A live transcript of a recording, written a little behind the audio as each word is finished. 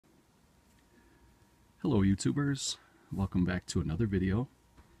Hello YouTubers, welcome back to another video.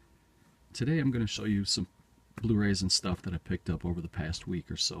 Today I'm going to show you some Blu-rays and stuff that I picked up over the past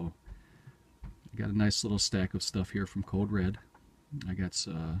week or so. I got a nice little stack of stuff here from Code Red. I got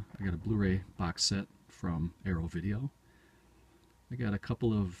a Blu-ray box set from Arrow Video. I got a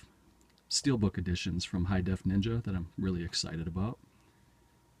couple of Steelbook editions from High Def Ninja that I'm really excited about.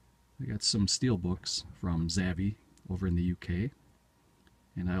 I got some Steelbooks from Zavvi over in the UK.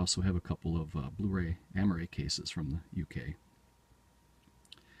 And I also have a couple of Blu-ray Amaray cases from the UK.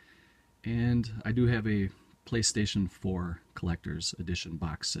 And I do have a PlayStation 4 Collector's Edition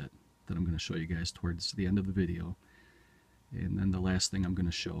box set that I'm going to show you guys towards the end of the video. And then the last thing I'm going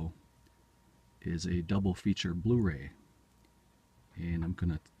to show is a double feature Blu-ray. And I'm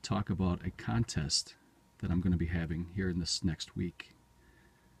going to talk about a contest that I'm going to be having here in this next week.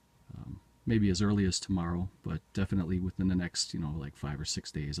 Maybe as early as tomorrow, but definitely within the next, like 5 or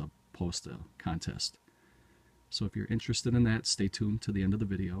 6 days, I'll post a contest. So if you're interested in that, stay tuned to the end of the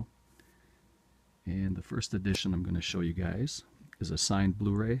video. And the first edition I'm going to show you guys is a signed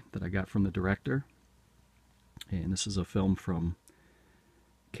Blu-ray that I got from the director. And this is a film from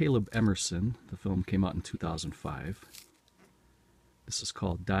Caleb Emerson. The film came out in 2005. This is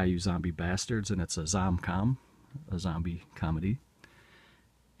called Die You Zombie Bastards, and it's a zom-com, a zombie comedy.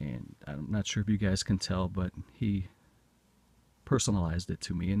 And I'm not sure if you guys can tell, but he personalized it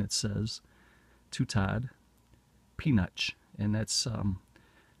to me, and it says, "To Todd, Peanut." And that's a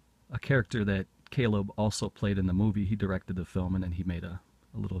character that Caleb also played in the movie. He directed the film, and then he made a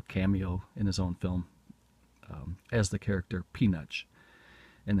little cameo in his own film as the character Peanut.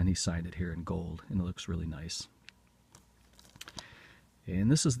 And then he signed it here in gold, and it looks really nice.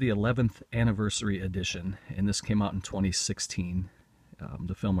 And this is the 11th anniversary edition, and this came out in 2016.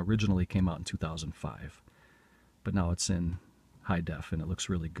 The film originally came out in 2005, but now it's in high def and it looks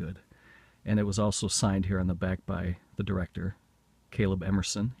really good. And it was also signed here on the back by the director, Caleb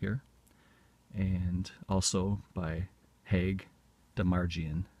Emerson here, and also by Haig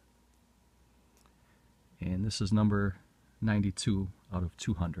Demargian. And this is number 92 out of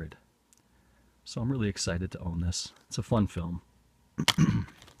 200. So I'm really excited to own this. It's a fun film.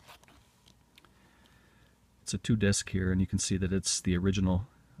 It's a 2-disc here, and you can see that it's the original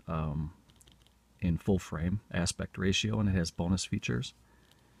in full frame aspect ratio, and it has bonus features.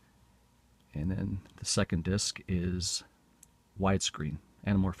 And then the second disc is widescreen,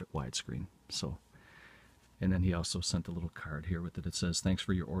 anamorphic widescreen. So, and then he also sent a little card here with it. It says, "Thanks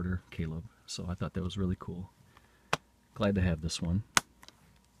for your order, Caleb." So I thought that was really cool. Glad to have this one.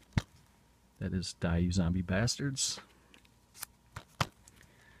 That is Die You Zombie Bastards.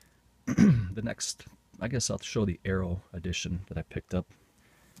 The next, I guess I'll show the Arrow edition that I picked up.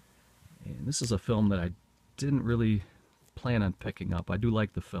 And this is a film that I didn't really plan on picking up. I do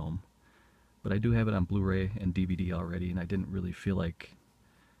like the film, but I do have it on Blu-ray and DVD already, and I didn't really feel like,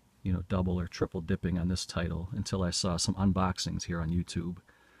 double or triple dipping on this title until I saw some unboxings here on YouTube,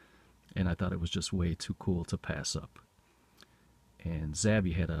 and I thought it was just way too cool to pass up. And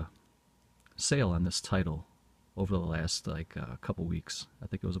Zavvi had a sale on this title over the last couple weeks. I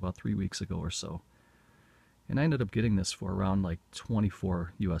think it was about 3 weeks ago or so. And I ended up getting this for around like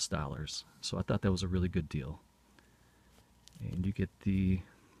 $24 US. So I thought that was a really good deal. And you get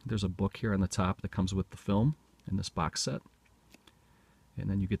there's a book here on the top that comes with the film in this box set. And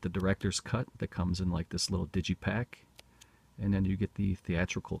then you get the director's cut that comes in like this little digipack. And then you get the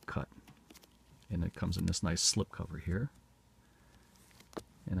theatrical cut. And it comes in this nice slipcover here.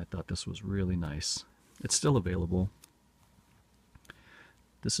 And I thought this was really nice. It's still available.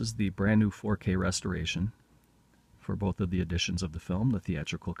 This is the brand new 4K restoration for both of the editions of the film, the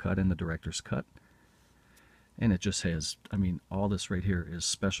theatrical cut and the director's cut. And it just has, all this right here is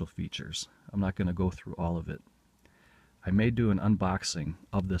special features. I'm not going to go through all of it. I may do an unboxing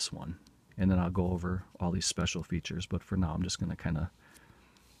of this one, and then I'll go over all these special features, but for now I'm just going to kind of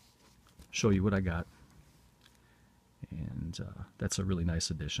show you what I got. And that's a really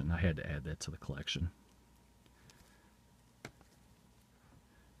nice edition. I had to add that to the collection.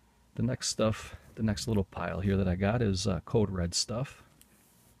 The next little pile here that I got is Code Red stuff.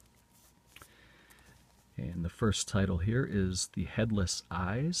 And the first title here is The Headless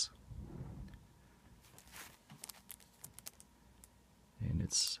Eyes. And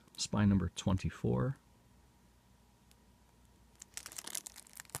it's spine number 24.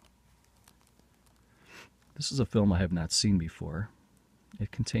 This is a film I have not seen before.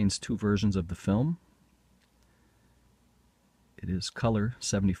 It contains 2 versions of the film. It is color,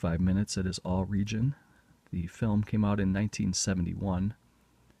 75 minutes. It is all region. The film came out in 1971.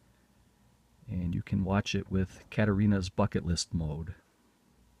 And you can watch it with Katarina's Bucket List mode.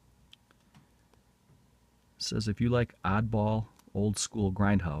 says if you like oddball, old school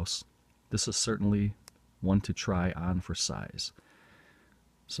grindhouse, this is certainly one to try on for size.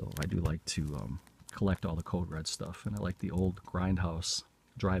 So I do like to collect all the Code Red stuff, and I like the old grindhouse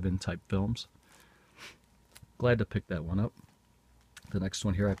drive-in type films. Glad to pick that one up. The next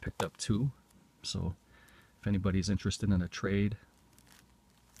one here I picked up 2, so if anybody's interested in a trade,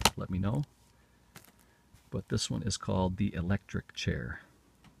 let me know. But this one is called the Electric Chair.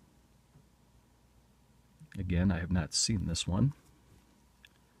 Again, I have not seen this one.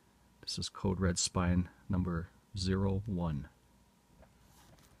 This is Code Red Spine number 01.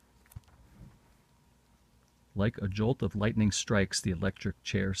 Like a jolt of lightning strikes, the electric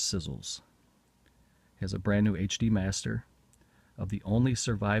chair sizzles. Has a brand new HD master of the only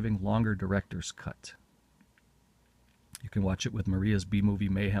surviving longer director's cut. You can watch it with Maria's B-Movie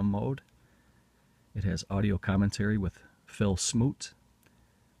Mayhem mode. It has audio commentary with Phil Smoot,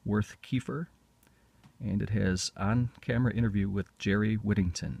 Worth Kiefer, and it has on-camera interview with Jerry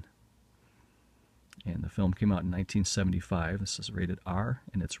Whittington. And the film came out in 1975. This is rated R,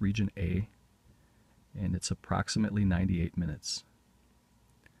 and it's region A, and it's approximately 98 minutes.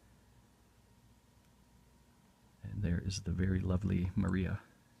 And there is the very lovely Maria.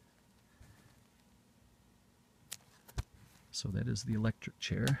 So that is the Electric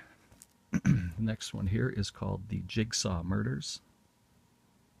Chair. The next one here is called the Jigsaw Murders.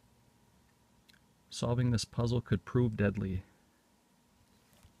 Solving this puzzle could prove deadly.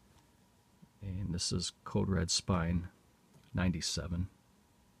 And this is Code Red Spine 97.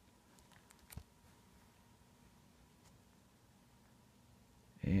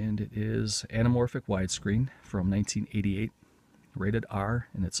 And it is anamorphic widescreen from 1988, rated R,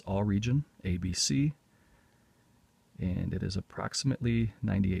 and it's all region, ABC. And it is approximately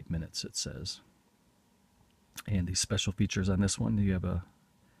 98 minutes, it says. And the special features on this one, you have a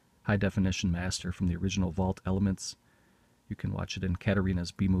high definition master from the original Vault Elements. You can watch it in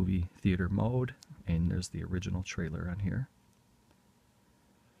Katarina's B-Movie Theater mode, and there's the original trailer on here.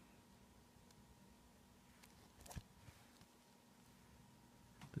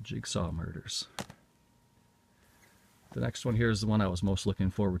 The Jigsaw Murders. The next one here is the one I was most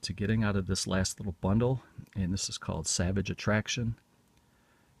looking forward to getting out of this last little bundle, and this is called Savage Attraction.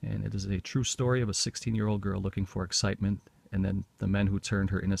 And it is a true story of a 16-year-old girl looking for excitement, and then the men who turned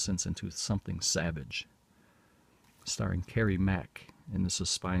her innocence into something savage. Starring Carrie Mack, and this is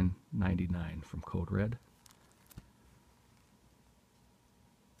Spine 99 from Code Red.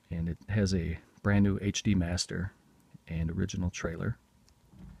 And it has a brand new HD master and original trailer.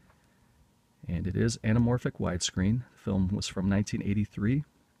 And it is anamorphic widescreen. The film was from 1983.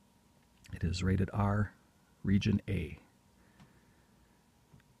 It is rated R, region A.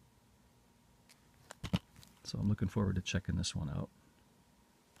 So I'm looking forward to checking this one out.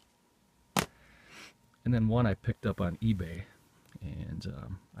 And then one I picked up on eBay, and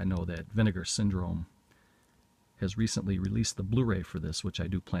I know that Vinegar Syndrome has recently released the Blu-ray for this, which I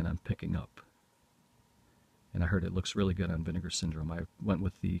do plan on picking up. And I heard it looks really good on Vinegar Syndrome. I went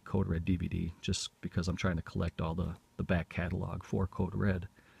with the Code Red DVD just because I'm trying to collect all the back catalog for Code Red.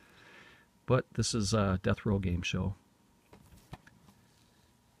 But this is Death Row Game Show,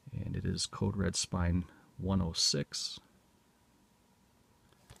 and it is Code Red Spine 106.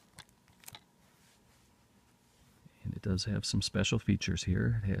 And it does have some special features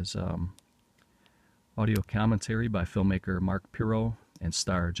here. It has audio commentary by filmmaker Mark Pirro and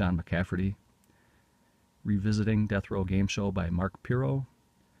star John McCafferty. Revisiting Death Row Game Show by Mark Pirro.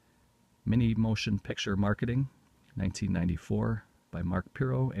 Mini Motion Picture Marketing, 1994, by Mark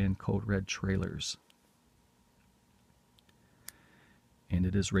Pirro, and Code Red Trailers. And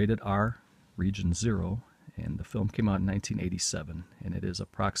it is rated R, region 0, and the film came out in 1987, and it is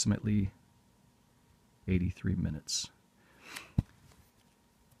approximately 83 minutes.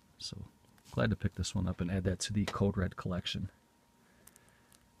 So, glad to pick this one up and add that to the Code Red collection.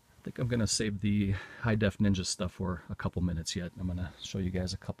 I think I'm going to save the High Def Ninja stuff for a couple minutes yet. I'm going to show you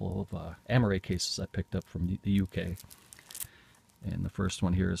guys a couple of Amaray cases I picked up from the UK. And the first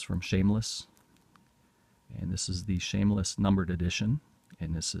one here is from Shameless. And this is the Shameless numbered edition.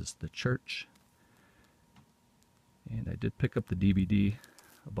 And this is The Church. And I did pick up the DVD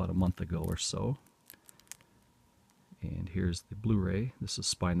about a month ago or so. And here's the Blu-ray. This is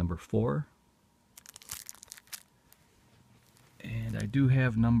Spine number 4. And I do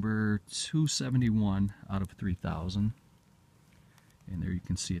have number 271 out of 3000. And there you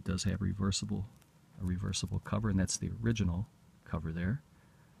can see it does have a reversible cover, and that's the original cover there.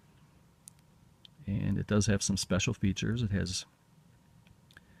 And it does have some special features. It has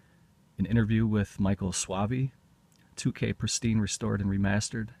an interview with Michael Suave, 2K pristine restored and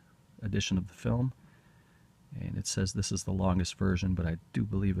remastered edition of the film. And it says this is the longest version, but I do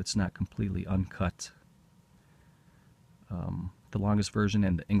believe it's not completely uncut. The longest version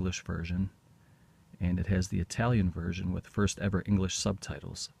and the English version. And it has the Italian version with first ever English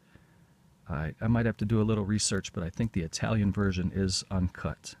subtitles. I might have to do a little research, but I think the Italian version is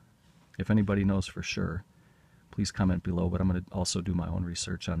uncut. If anybody knows for sure, please comment below, but I'm going to also do my own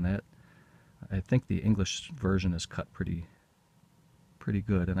research on that. I think the English version is cut pretty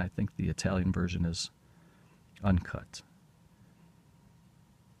good, and I think the Italian version is uncut.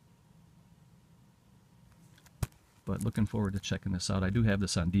 But looking forward to checking this out. I do have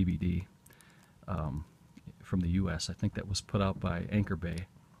this on DVD from the US. I think that was put out by Anchor Bay.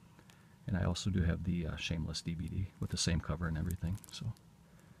 And I also do have the Shameless DVD with the same cover and everything. So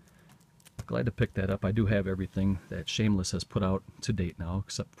glad to pick that up. I do have everything that Shameless has put out to date now,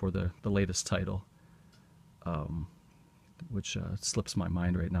 except for the latest title, which slips my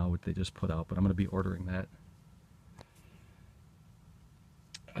mind right now what they just put out, but I'm going to be ordering that.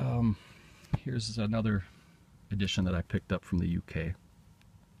 Here's another edition that I picked up from the UK,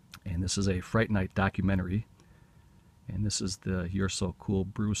 and this is a Fright Night documentary, and this is the You're So Cool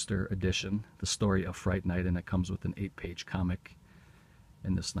Brewster edition, the story of Fright Night, and it comes with an 8-page comic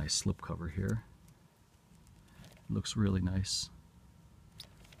and this nice slipcover here. It looks really nice.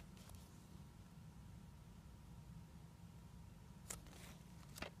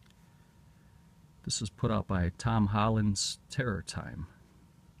 This is put out by Tom Holland's Terror Time.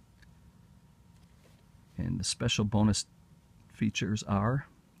 And the special bonus features are,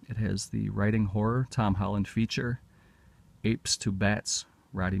 it has the Writing Horror Tom Holland feature, Apes to Bats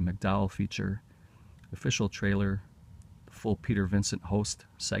Roddy McDowall feature, official trailer, the full Peter Vincent host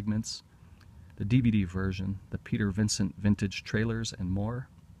segments, the DVD version, the Peter Vincent vintage trailers, and more.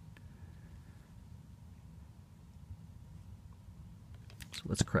 So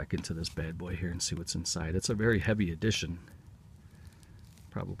let's crack into this bad boy here and see what's inside. It's a very heavy edition,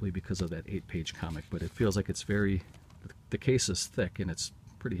 probably because of that 8-page comic, but it feels like it's the case is thick and it's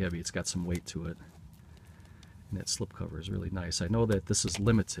pretty heavy. It's got some weight to it. And that slipcover is really nice. I know that this is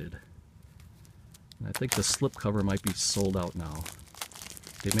limited, and I think the slipcover might be sold out now.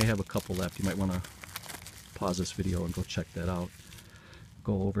 They may have a couple left. You might want to pause this video and go check that out.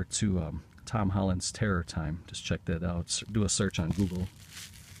 Go over to Tom Holland's Terror Time. Just check that out. Do a search on Google.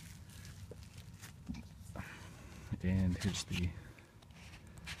 And here's the...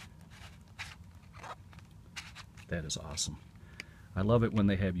 That is awesome. I love it when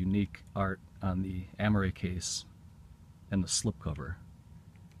they have unique art on the Amore case and the slipcover.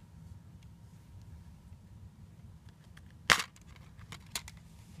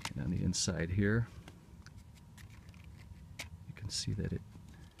 And on the inside here, you can see that it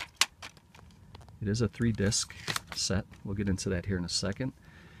is a 3-disc set. We'll get into that here in a second.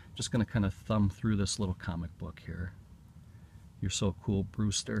 Just going to kind of thumb through this little comic book here. You're So Cool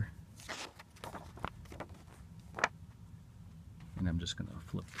Brewster. And I'm just going to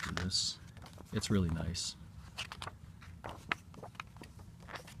flip through this. It's really nice.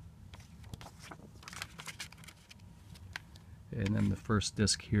 And then the first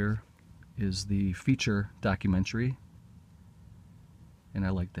disc here is the feature documentary. And I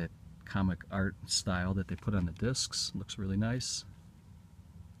like that comic art style that they put on the discs. Looks really nice.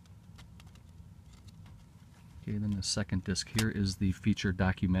 Okay, then the second disc here is the feature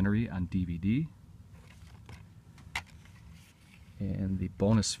documentary on DVD. And the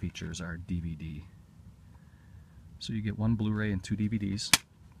bonus features are DVD. So you get 1 Blu-ray and 2 DVDs.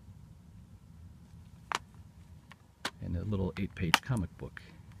 And a little 8-page comic book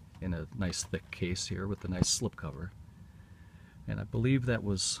in a nice thick case here with a nice slipcover. And I believe that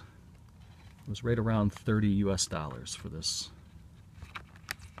was right around $30 US for this.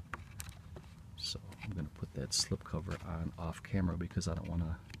 So I'm going to put that slipcover on off camera because I don't want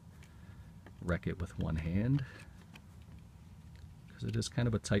to wreck it with one hand. It is kind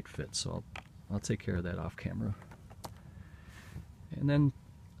of a tight fit, so I'll take care of that off camera. And then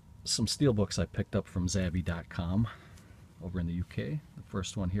some Steelbooks I picked up from Zavvi.com over in the UK. The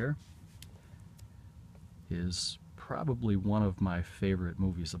first one here is probably one of my favorite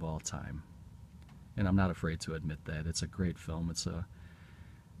movies of all time, and I'm not afraid to admit that. It's a great film. It's a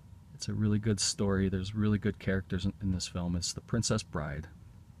really good story. There's really good characters in this film. It's The Princess Bride.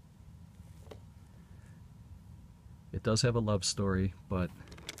 It does have a love story, but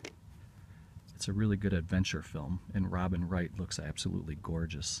it's a really good adventure film, and Robin Wright looks absolutely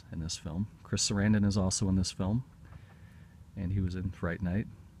gorgeous in this film. Chris Sarandon is also in this film, and he was in Fright Night.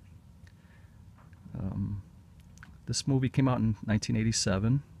 This movie came out in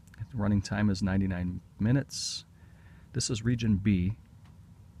 1987. The running time is 99 minutes. This is Region B,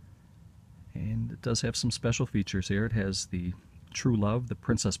 and And it does have some special features here. It has the True Love, the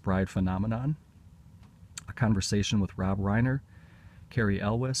Princess Bride phenomenon, a conversation with Rob Reiner, Carrie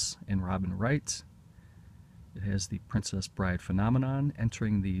Elwes, and Robin Wright. It has the Princess Bride phenomenon,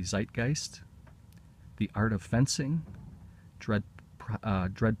 entering the zeitgeist, the art of fencing, Dread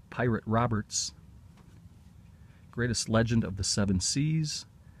Pirate Roberts, greatest legend of the seven seas,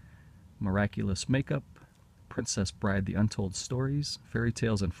 miraculous makeup, Princess Bride, the untold stories, fairy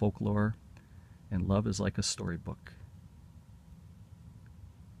tales and folklore, and love is like a storybook.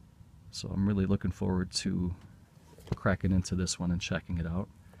 So I'm really looking forward to cracking into this one and checking it out.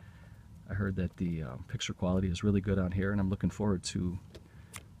 I heard that the picture quality is really good on here, and I'm looking forward to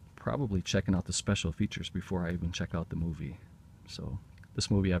probably checking out the special features before I even check out the movie. So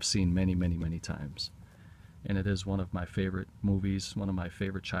this movie I've seen many, many, many times, and it is one of my favorite movies, one of my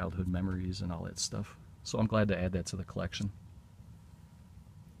favorite childhood memories and all that stuff. So I'm glad to add that to the collection.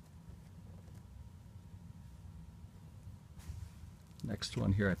 Next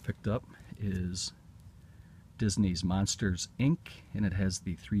one here I picked up is Disney's Monsters, Inc., and it has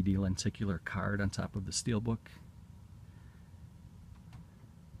the 3D lenticular card on top of the Steelbook.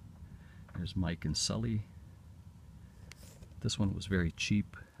 There's Mike and Sully. This one was very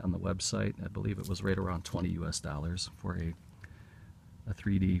cheap on the website. I believe it was right around $20 US for a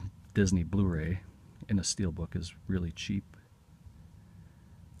 3D Disney Blu-ray, and a Steelbook is really cheap.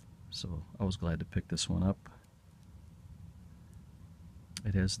 So I was glad to pick this one up.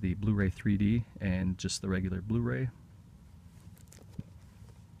 It has the Blu-ray 3D and just the regular Blu-ray.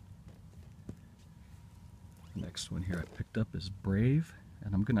 Next one here I picked up is Brave,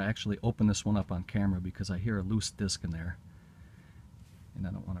 and I'm going to actually open this one up on camera because I hear a loose disc in there, and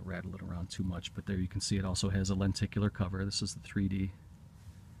I don't want to rattle it around too much. But there you can see it also has a lenticular cover. This is the 3D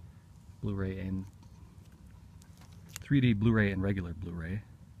Blu-ray and 3D Blu-ray and regular Blu-ray.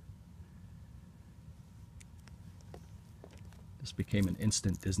 This became an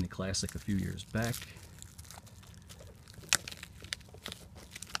instant Disney classic a few years back.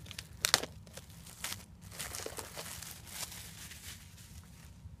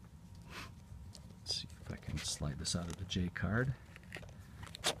 Let's see if I can slide this out of the J card.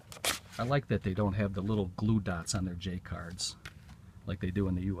 I like that they don't have the little glue dots on their J cards like they do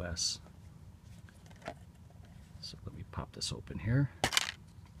in the US. So let me pop this open here.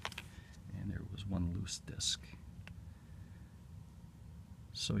 And there was one loose disc.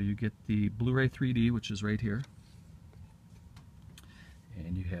 So you get the Blu-ray 3D, which is right here,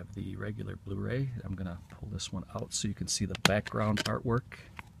 and you have the regular Blu-ray. I'm going to pull this one out so you can see the background artwork.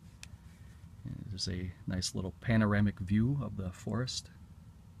 And there's a nice little panoramic view of the forest,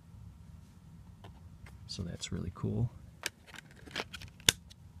 so that's really cool.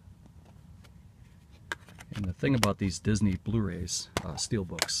 And the thing about these Disney Blu-rays,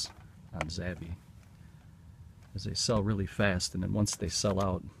 Steelbooks on Zavvi, is they sell really fast, and then once they sell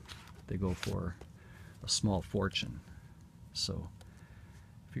out, they go for a small fortune. So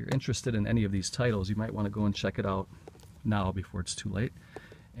if you're interested in any of these titles, you might want to go and check it out now before it's too late.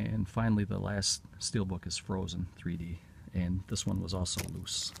 And finally, the last Steelbook is Frozen 3D, and this one was also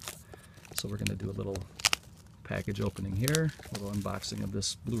loose. So we're going to do a little package opening here, a little unboxing of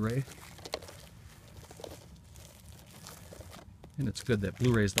this Blu-ray. And it's good that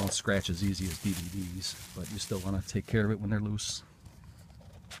Blu-rays don't scratch as easy as DVDs, but you still want to take care of it when they're loose.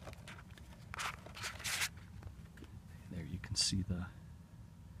 There you can see the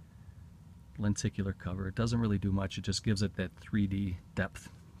lenticular cover. It doesn't really do much, it just gives it that 3D depth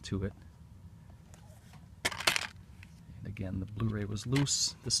to it. And again, the Blu-ray was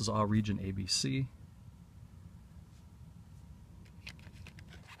loose. This is all region ABC.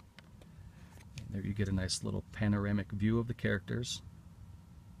 There you get a nice little panoramic view of the characters.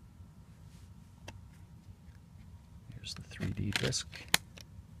 Here's the 3D disc.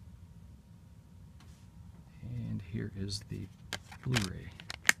 And here is the Blu-ray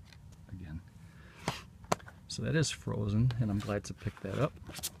again. So that is Frozen, and I'm glad to pick that up.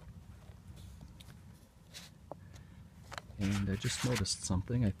 And I just noticed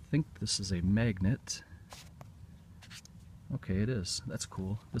something. I think this is a magnet. Okay, it is. That's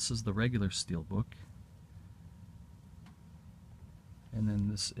cool. This is the regular Steelbook. And then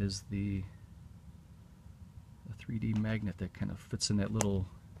this is the 3D magnet that kind of fits in that little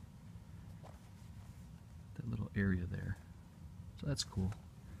area there. So that's cool.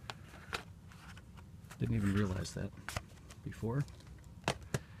 Didn't even realize that before.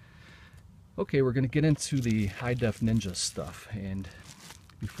 Okay, we're going to get into the High Def Ninja stuff, and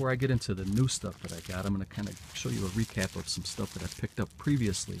before I get into the new stuff that I got, I'm going to kind of show you a recap of some stuff that I picked up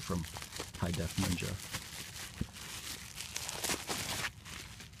previously from High Def Ninja.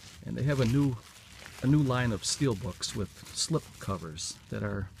 And they have a new line of Steelbooks with slip covers that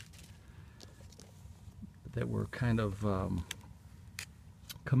were kind of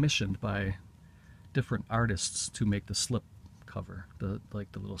commissioned by different artists to make the slip cover,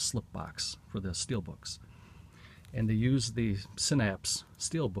 like the little slip box for the Steelbooks. And they use the Synapse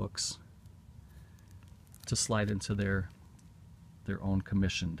Steelbooks to slide into their own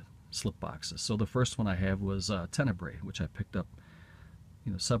commissioned slip boxes. So the first one I have was Tenebrae, which I picked up,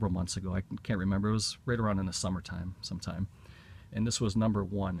 several months ago. I can't remember. It was right around in the summertime sometime. And this was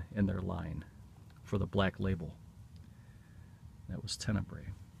 #1 in their line for the black label. That was Tenebrae.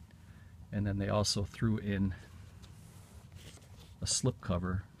 And then they also threw in a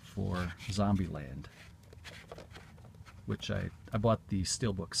slipcover for Zombieland, which I bought the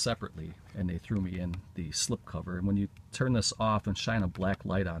Steelbook separately, and they threw me in the slipcover. And when you turn this off and shine a black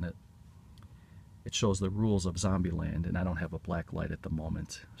light on it, it shows the rules of Zombieland, and I don't have a black light at the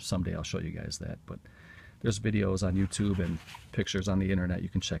moment. Someday I'll show you guys that, but there's videos on YouTube and pictures on the internet. You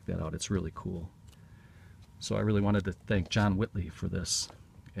can check that out. It's really cool. So I really wanted to thank John Whitley for this.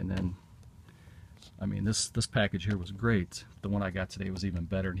 And then, I mean, this package here was great. The one I got today was even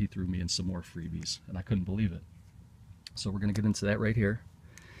better, and he threw me in some more freebies, and I couldn't believe it. So we're going to get into that right here.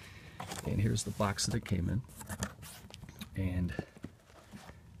 And here's the box that it came in. And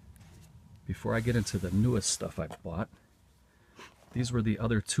before I get into the newest stuff I bought, these were the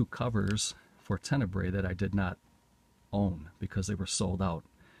other 2 covers for Tenebrae that I did not own because they were sold out.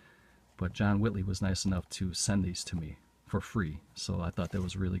 But John Whitley was nice enough to send these to me for free, so I thought that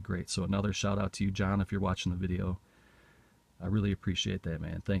was really great. So another shout out to you, John, if you're watching the video. I really appreciate that,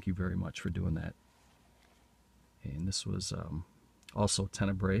 man. Thank you very much for doing that. And this was also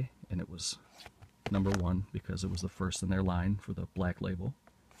Tenebrae, and it was #1 because it was the first in their line for the black label.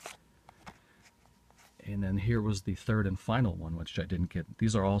 And then here was the 3rd and final one, which I didn't get.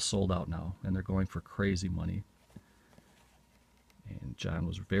 These are all sold out now, and they're going for crazy money. And John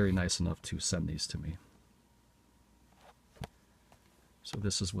was very nice enough to send these to me. So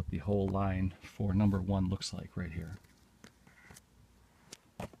this is what the whole line for #1 looks like right here.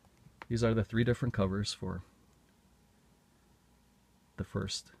 These are the 3 different covers for the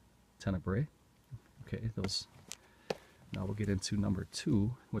first Tenebrae. Okay, those. Now we'll get into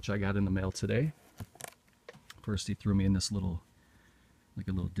 #2, which I got in the mail today. First, he threw me in this little, like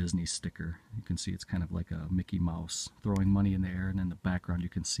a little Disney sticker. You can see it's kind of like a Mickey Mouse throwing money in the air, and in the background you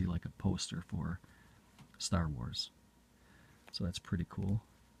can see like a poster for Star Wars. So that's pretty cool.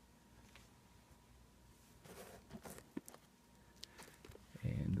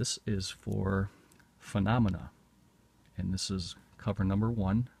 And this is for Phenomena, and this is cover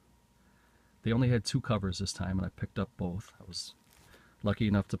 #1. They only had 2 covers this time, and I picked up both. I was lucky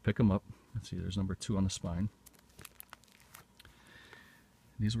enough to pick them up. Let's see, there's #2 on the spine.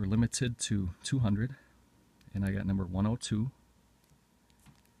 These were limited to 200, and I got number 102.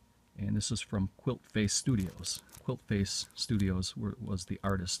 And this is from Quilt Face Studios. Quilt Face Studios was the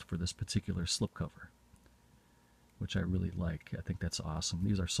artist for this particular slipcover, which I really like. I think that's awesome.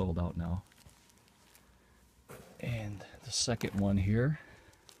 These are sold out now. And the second one here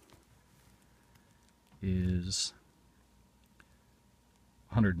is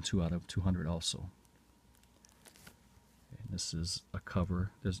 102 out of 200 also. And this is a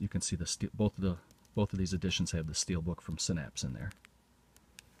cover. You can see both of these editions have the Steelbook from Synapse in there.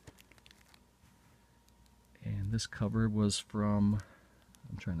 And this cover was from,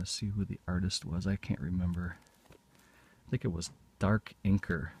 I'm trying to see who the artist was. I can't remember. I think it was Dark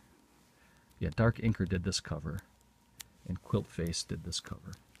Inker. Yeah, Dark Inker did this cover, and Quilt Face did this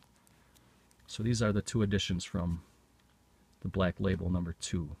cover. So these are the 2 editions from the black label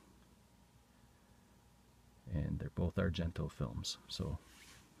 #2. And they're both Argento films. So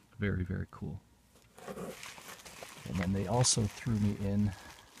very, very cool. And then they also threw me in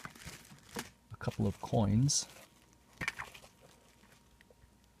a couple of coins.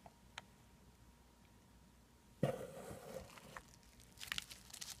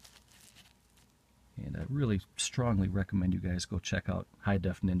 And I really strongly recommend you guys go check out High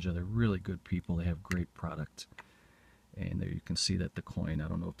Def Ninja. They're really good people. They have great product. And there you can see that the coin, I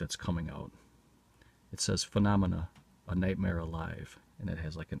don't know if that's coming out. It says Phenomena, A Nightmare Alive. And it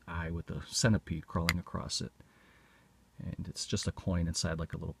has like an eye with a centipede crawling across it. And it's just a coin inside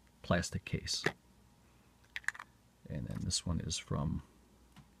like a little plastic case. And then this one is from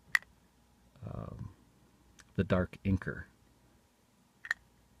the Dark Inker.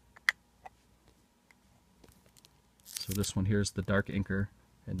 So this one here is the Dark Inker,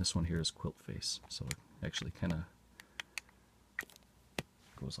 and this one here is Quilt Face. So it actually kind of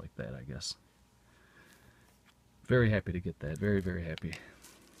goes like that, I guess. Very happy to get that. Very, very happy.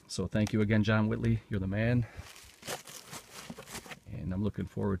 So thank you again, John Whitley. You're the man. And I'm looking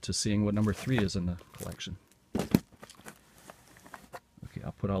forward to seeing what number 3 is in the collection. Okay,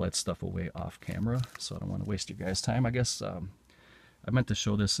 I'll put all that stuff away off camera, so I don't want to waste your guys' time. I guess I meant to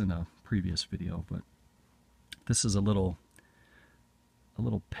show this in a previous video, but this is a little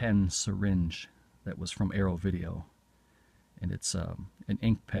pen syringe that was from Arrow Video, and it's an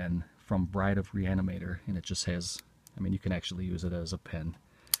ink pen from Bride of Reanimator, and it just has, I mean, you can actually use it as a pen,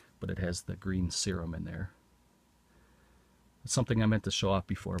 but it has the green serum in there. It's something I meant to show off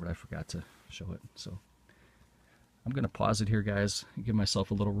before, but I forgot to show it. So I'm going to pause it here, guys, and give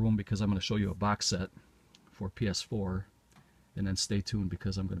myself a little room because I'm going to show you a box set for PS4, and then stay tuned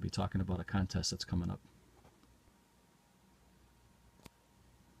because I'm going to be talking about a contest that's coming up.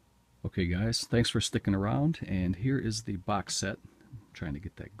 Okay, guys, thanks for sticking around, and here is the box set. I'm trying to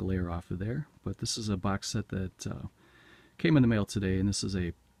get that glare off of there, but this is a box set that came in the mail today, and this is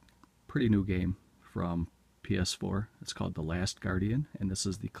a pretty new game from PS4. It's called The Last Guardian, and this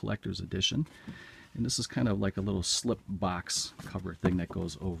is the collector's edition. And this is kind of like a little slip box cover thing that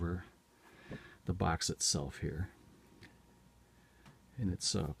goes over the box itself here. And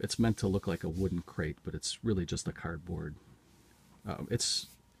it's meant to look like a wooden crate, but it's really just a cardboard. It's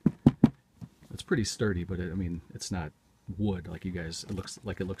pretty sturdy, but I mean, it's not wood like you guys. It looks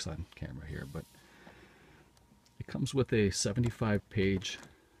like it looks on camera here, but it comes with a 75-page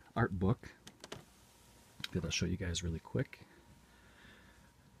art book that I'll show you guys really quick.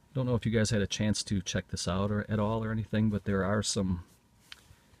 Don't know if you guys had a chance to check this out or at all or anything, but there are some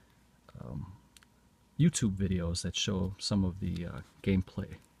YouTube videos that show some of the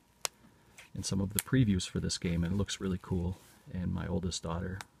gameplay and some of the previews for this game, and it looks really cool. And my oldest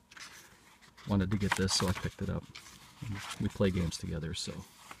daughter wanted to get this, so I picked it up. And we play games together, so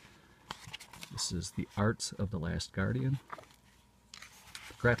this is the art of The Last Guardian.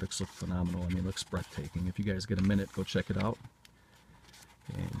 The graphics look phenomenal. I mean, it looks breathtaking. If you guys get a minute, go check it out.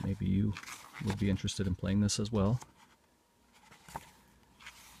 And maybe you would be interested in playing this as well.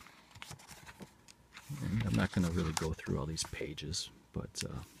 And I'm not going to really go through all these pages, but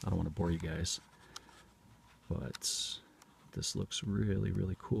I don't want to bore you guys. But this looks really,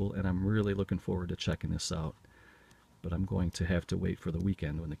 really cool, and I'm really looking forward to checking this out. But I'm going to have to wait for the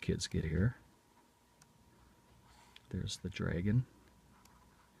weekend when the kids get here. There's the dragon.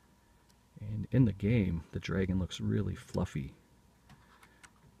 And in the game, the dragon looks really fluffy.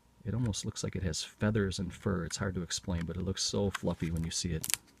 It almost looks like it has feathers and fur. It's hard to explain, but it looks so fluffy when you see it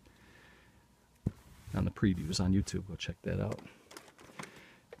on the previews on YouTube. Go check that out.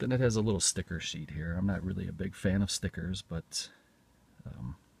 Then it has a little sticker sheet here. I'm not really a big fan of stickers, but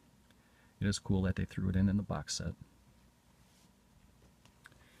it is cool that they threw it in the box set.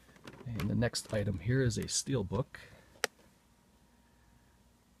 And the next item here is a Steelbook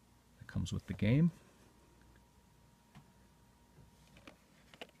that comes with the game.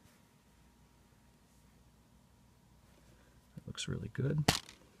 It looks really good.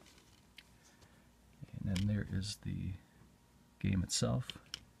 And then there is the game itself.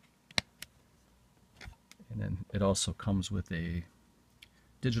 And then it also comes with a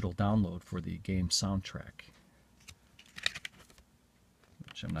digital download for the game soundtrack,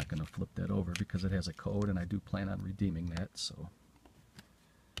 which I'm not going to flip that over because it has a code, and I do plan on redeeming that. So,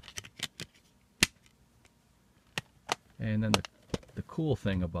 and then the cool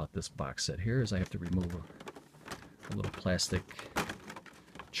thing about this box set here is I have to remove a little plastic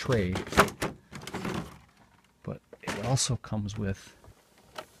tray, but it also comes with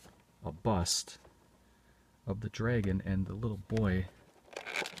a bust of the dragon and the little boy.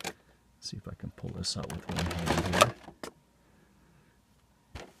 Let's see if I can pull this out with one hand here.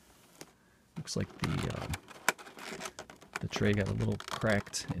 Looks like the tray got a little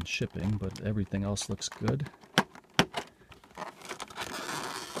cracked in shipping, but everything else looks good.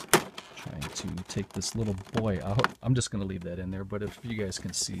 Trying to take this little boy out. I'm just going to leave that in there, but if you guys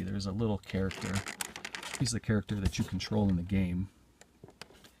can see, there's a little character. He's the character that you control in the game.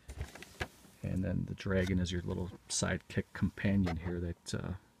 And then the dragon is your little sidekick companion here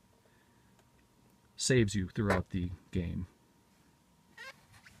that saves you throughout the game.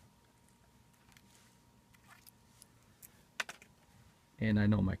 And I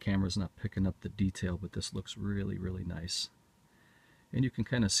know my camera's not picking up the detail, but this looks really, really nice. And you can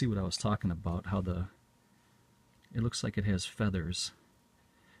kind of see what I was talking about, how it looks like it has feathers.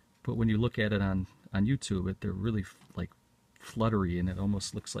 But when you look at it on YouTube, they're really like fluttery, and it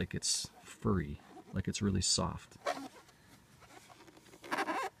almost looks like it's furry, like it's really soft.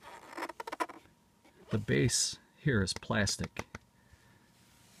 The base here is plastic,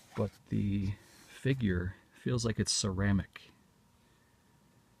 but the figure feels like it's ceramic.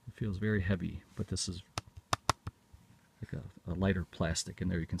 feels very heavy, but this is like a lighter plastic, and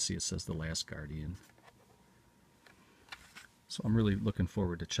there you can see it says The Last Guardian. So I'm really looking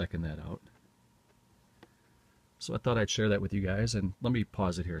forward to checking that out. So I thought I'd share that with you guys, and let me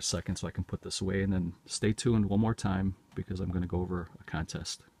pause it here a second so I can put this away, and then stay tuned one more time because I'm going to go over a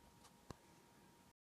contest.